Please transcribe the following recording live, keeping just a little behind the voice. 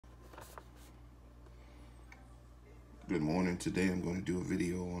Good morning. Today I'm going to do a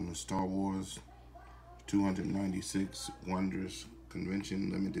video on the Star Wars 296 Wondrous Convention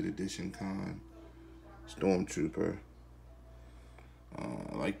Limited Edition Con Stormtrooper.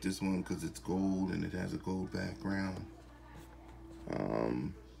 I like this one because it's gold and it has a gold background.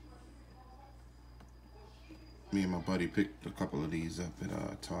 Me and my buddy picked a couple of these up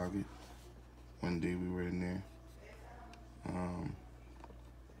at Target. One day we were in there.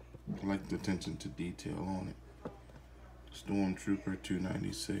 I like the attention to detail on it. Stormtrooper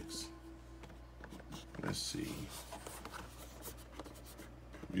 296. Let's see.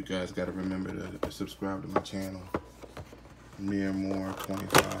 You guys got to remember to subscribe to my channel. Mere More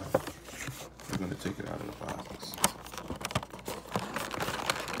 25. I'm going to take it out of the box.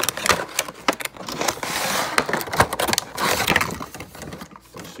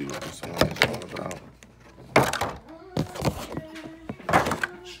 Let's see what this one is all about.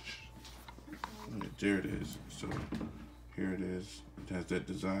 There it is. So here it is. It has that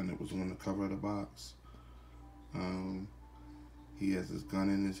design that was on the cover of the box. He has his gun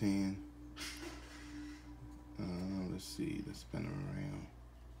in his hand. Let's see, let's spin him around.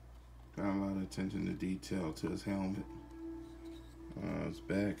 Got a lot of attention to detail to his helmet. His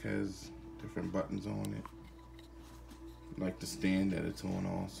back has different buttons on it. I like the stand that it's on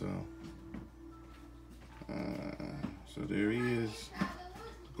also. So there he is,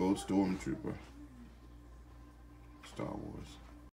 Gold Stormtrooper, Star Wars.